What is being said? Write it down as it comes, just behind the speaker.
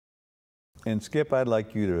And Skip, I'd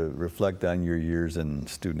like you to reflect on your years in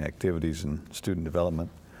student activities and student development.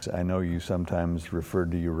 I know you sometimes referred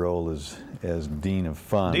to your role as Dean of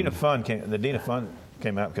Fun. Dean of Fun the Dean of Fun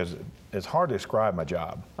came out because it's hard to describe my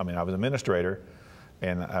job. I mean, I was an administrator,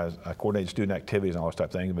 and I coordinated student activities and all those type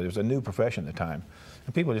of things, but it was a new profession at the time.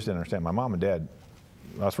 And people just didn't understand. My mom and dad,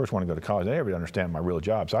 when I was first one to go to college, they never did understand my real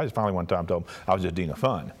job. So I just finally one time told them I was just Dean of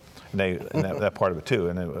Fun. And that part of it too.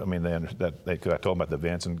 And I mean, because I told them about the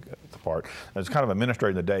events and the part. It was kind of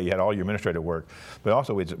administrating the day. You had all your administrative work, but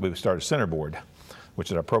also we started Center Board, which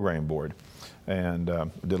is our programming board, and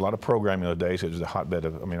did a lot of programming those days. It was a hotbed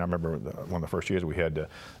of. I mean, I remember one of the first years we had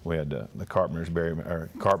the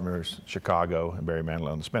Carpenters, Chicago, and Barry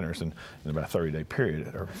Manilow and the Spinners in about a 30-day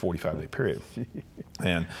period or 45-day period,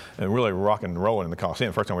 and really rock and rolling in the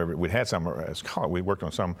Coliseum. First time we'd had some as college. We worked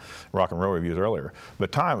on some rock and roll reviews earlier,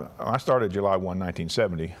 but I started July 1,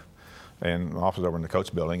 1970. And my office was over in the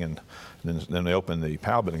Coates building, and then they opened the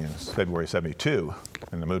Powell building in February '72,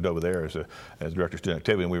 and I moved over there as director of student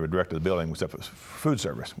activity, and we were director of the building except for food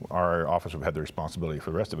service. Our office had the responsibility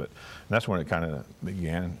for the rest of it, and that's when it kind of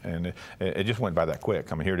began, and it just went by that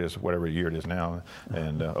quick. I mean, here it is, whatever year it is now,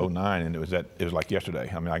 and '09, and it was like yesterday.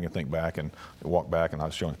 I mean, I can think back and walk back, and I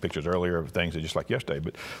was showing pictures earlier of things that just like yesterday.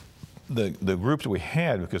 But the groups that we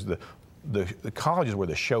had, because the colleges were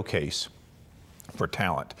the showcase for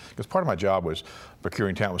talent, because part of my job was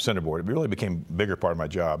procuring talent with Center Board. It really became a bigger part of my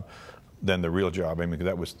job than the real job. I mean, because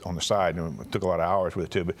that was on the side, and it took a lot of hours with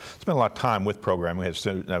it too. But spent a lot of time with programming.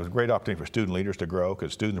 That was a great opportunity for student leaders to grow,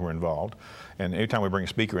 because students were involved. And anytime we bring a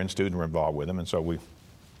speaker in, students were involved with them. And so we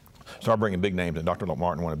started bringing big names, and Dr.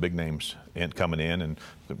 Martin, one of the big names coming in and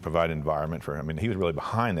provide an environment for him. I mean, he was really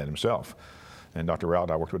behind that himself. And Dr.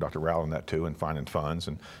 Rowell, I worked with Dr. Rowell on that too, and finding funds,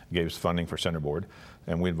 and gave us funding for Center Board,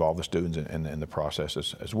 and we involved the students in the process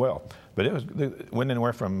as well. But it went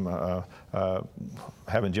anywhere from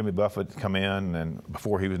having Jimmy Buffett come in, and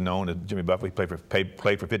before he was known as Jimmy Buffett, he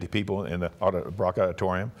played for 50 people in the Brock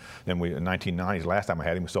Auditorium. Then in 1990s, last time I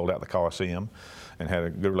had him, we sold out the Coliseum, and had a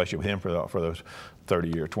good relationship with him for those 30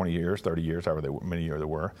 years, 20 years, 30 years, however many years there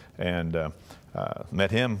were, and met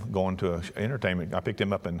him going to entertainment. I picked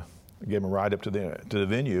him up and gave him a ride up to the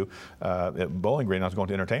venue at Bowling Green. I was going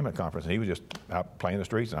to an entertainment conference, and he was just out playing the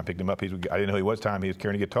streets, and I picked him up. I didn't know he was time. He was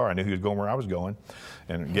carrying a guitar. I knew he was going where I was going,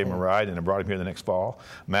 and gave him a ride, and I brought him here the next fall.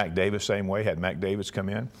 Mac Davis, same way, had Mac Davis come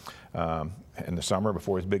in the summer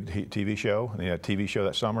before his big TV show. And he had a TV show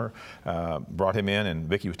that summer. Brought him in, and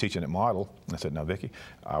Vicki was teaching at Model. And I said, "No, Vicki,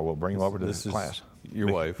 I will bring him over to this class."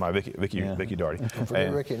 Your wife. My Vicki Daugherty.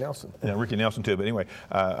 And Ricky Nelson. Yeah, Ricky Nelson too. But anyway,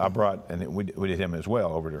 I brought, and we did him as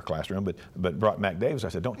well over to our classroom, but brought Mac Davis. I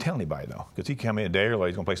said, "Don't tell anybody though, because he came in a day early,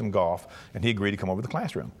 he's going to play some golf," and he agreed to come over to the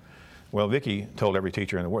classroom. Well, Vicki told every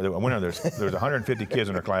teacher in the world. There's 150 kids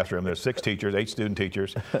in her classroom. There's 6 teachers, 8 student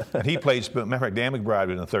teachers, and he played spoon. Matter of fact, Dan McBride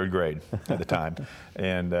was in the 3rd grade at the time,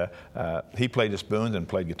 and he played the spoons and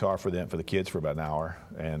played guitar for the kids for about an hour,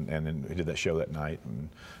 and then he did that show that night,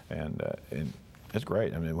 and it's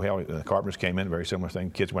great. I mean, the Carpenters came in, very similar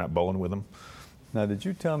thing. Kids went out bowling with them. Now, did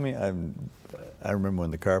you tell me, I remember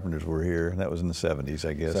when the Carpenters were here, that was in the 70s,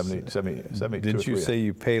 I guess. 70. Didn't you say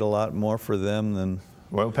you paid a lot more for them than?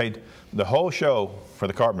 Well, we paid the whole show for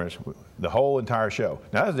the Carpenters, the whole entire show.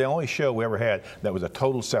 Now, that was the only show we ever had that was a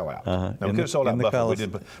total sellout. Now, we could have sold out Buffalo, we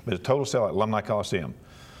didn't, but a total sellout, Alumni Coliseum.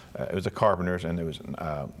 It was the Carpenters, and it was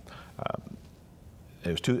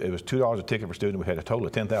 $2 a ticket for students. We had a total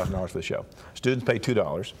of $10,000 for the show. Students paid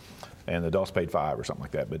 $2, and the adults paid $5 or something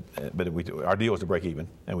like that. But our deal was to break even,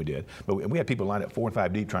 and we did. But we had people lined up 4 and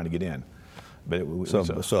 5 deep trying to get in. But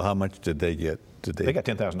so how much did they get? They got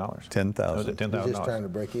 $10,000. $10,000. $10,000. Just trying to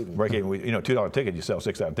break even. Break even. $2 ticket, you sell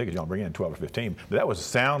 6,000 tickets, you don't bring in 12 or 15. But that was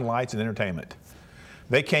sound, lights, and entertainment.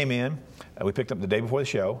 They came in. We picked up the day before the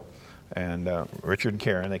show. And Richard and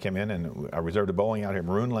Karen, they came in, and I reserved a bowling out here,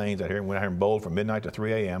 Maroon Lanes out here, and went out here and bowled from midnight to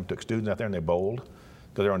 3 a.m. Took students out there, and they bowled,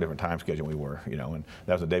 because they're on a different time schedule than we were, and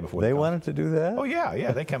that was the day before. They wanted to do that? Oh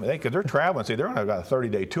yeah, they come, because they're traveling. See, they're on about a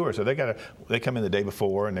 30-day tour, so they come in the day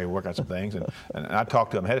before, and they work on some things, and I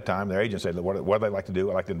talked to them ahead of time. Their agent said, what do they like to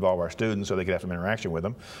do? I like to involve our students so they could have some interaction with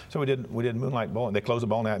them. So we did moonlight bowling. They closed the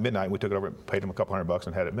bowling at midnight. We took it over, paid them a couple $100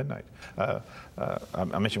 and had it at midnight. I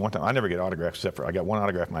mentioned one time, I never get autographs except for, I got one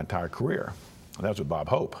autograph my entire career. And that was with Bob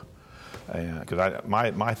Hope. Because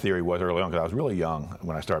my theory was early on, because I was really young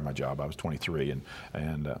when I started my job. I was 23,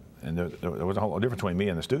 and there was a whole difference between me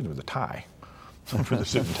and the students was a tie, for the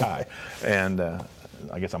suit and tie. And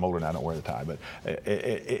I guess I'm older and I don't wear the tie, but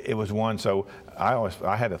it was one. So I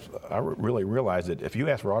really realized that if you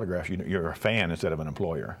ask for autographs, you're a fan instead of an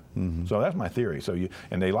employer. So that's my theory. So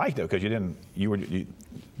and they liked it because you didn't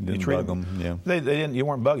bug them. Yeah. They didn't. You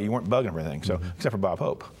weren't bugging for anything. So except for Bob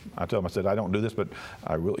Hope, I told him, I said, I don't do this, but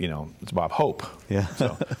I really, it's Bob Hope. Yeah.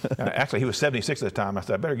 So actually, he was 76 at the time. I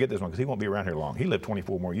said, I better get this one because he won't be around here long. He lived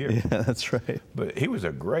 24 more years. Yeah, that's right. But he was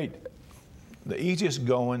the easiest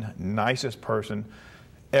going, nicest person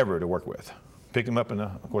ever to work with. Picked him up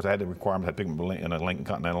of course I had the requirement, I had to pick him up in a Lincoln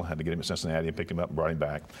Continental, had to get him to Cincinnati and picked him up and brought him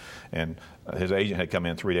back. And his agent had come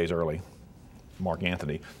in 3 days early, Mark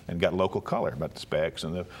Anthony, and got local color about the specs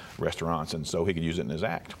and the restaurants, and so he could use it in his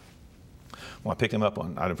act. Well, I picked him up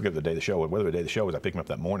I don't forget the day of the show was. Whether the day of the show was, I picked him up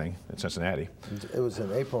that morning in Cincinnati. It was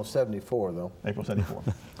in April '74, though. April '74.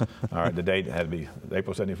 All right, the date had to be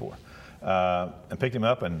April '74. And picked him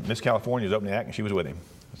up, and Miss California was opening the act, and she was with him.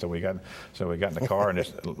 So we got in the car, and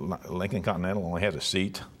this Lincoln Continental only has a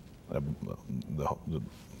seat, the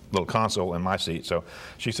little console in my seat. So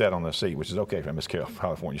she sat on the seat, which is okay for Miss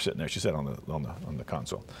California sitting there. She sat on the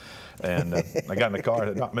console, and I got in the car.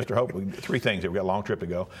 I said, Mr. Hope, 3 things here. We got a long trip to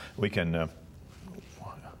go. We can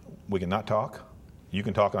not talk. You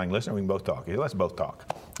can talk and I can listen, or we can both talk. He said, let's both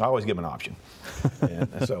talk. I always give him an option.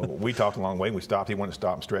 And so we talked a long way. We stopped. He wanted to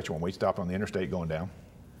stop and stretch one. We stopped on the interstate going down.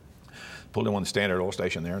 Pulled in on the standard oil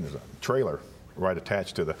station there, and there's a trailer right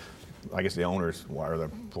attached to I guess the owner's or the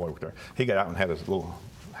employee there. He got out and had his little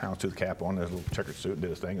houndstooth cap on, his little checkered suit, and did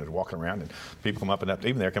his thing, and was walking around, and people come up and up,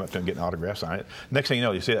 even there, come up to him getting autographs on it. Next thing you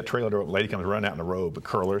know, you see that trailer door, lady comes running out in the robe, the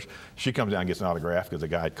curlers. She comes down and gets an autograph because the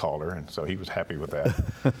guy had called her, and so he was happy with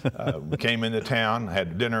that. We came into town,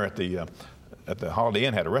 had dinner at the Holiday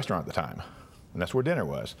Inn, had a restaurant at the time. And that's where dinner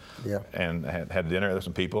was. Yeah. And had dinner with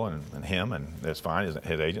some people and him, and that's fine,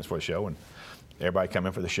 his agents for the show. And everybody come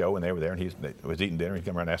in for the show, and they were there, and he was eating dinner. He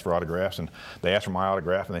came around and asked for autographs, and they asked for my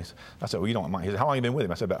autograph, and I said, well, you don't want mine. He said, how long have you been with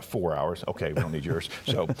him? I said, about 4 hours. Okay, we don't need yours.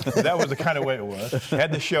 So that was the kind of way it was.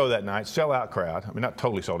 Had the show that night, sell-out crowd. I mean, not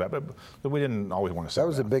totally sold out, but we didn't always want to sell out.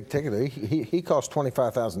 That was a big ticket. He cost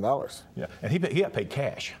 $25,000. Yeah, and he got paid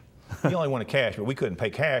cash. He only wanted cash, but we couldn't pay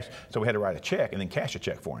cash, so we had to write a check and then cash a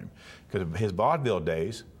check for him. Because his vaudeville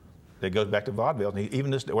days, it goes back to vaudeville, and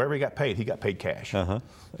even wherever he got paid cash. And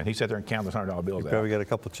he sat there and counted those $100 bills out. Probably got a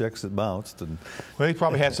couple checks that bounced. Well, he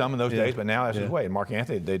probably had some in those days, but now that's his way. And Mark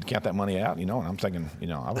Anthony, they'd count that money out, and I'm thinking,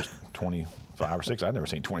 I was 25 or 6, I'd never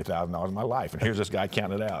seen $20,000 in my life, and here's this guy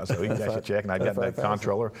counting it out. So he cashed a check, and I got that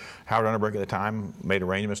comptroller, Howard Underberg at the time, made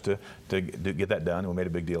arrangements to get that done, and we made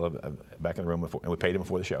a big deal back in the room, and we paid him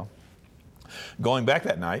before the show. Going back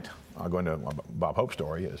that night, I'll go into Bob Hope's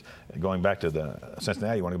story, is going back to the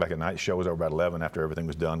Cincinnati, you want to go back at night, the show was over about 11 after everything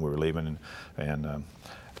was done, we were leaving, and that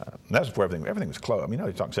was before everything was closed. I mean,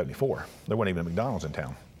 you're talking 74. There wasn't even a McDonald's in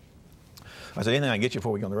town. I said, anything I can get you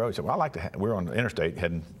before we go on the road? He said, well, we're on the interstate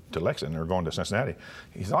heading to Lexington, or going to Cincinnati.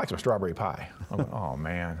 He said, I like some strawberry pie. I went, oh,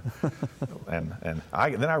 man. then I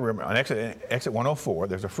remember on exit 104,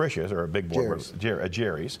 there's a Frisch's, or a big boy, a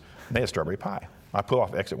Jerry's, and they had strawberry pie. I pull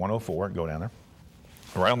off exit 104 and go down there.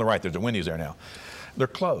 Right on the right, there's a Wendy's there now. They're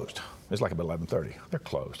closed. It's like about 11:30. They're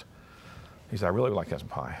closed. He said, I really would like to have some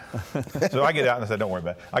pie. So I get out and I said, don't worry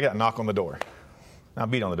about it. I got a knock on the door. I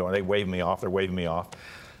beat on the door. They wave me off. They're waving me off.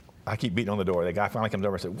 I keep beating on the door. The guy finally comes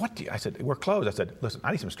over and said, what do you? I said, we're closed. I said, listen,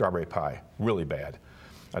 I need some strawberry pie, really bad.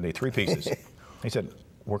 I need 3 pieces. He said,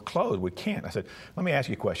 we're closed. We can't. I said, let me ask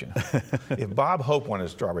you a question. If Bob Hope wanted a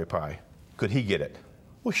strawberry pie, could he get it?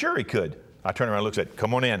 Well, sure he could. I turned around and looked and said,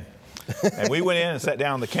 come on in. And we went in and sat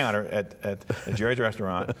down on the counter at Jerry's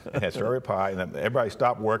restaurant and had strawberry pie, and everybody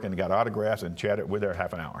stopped working and got autographs and chatted. We're there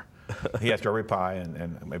half an hour. He had strawberry pie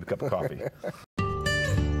and maybe a cup of coffee.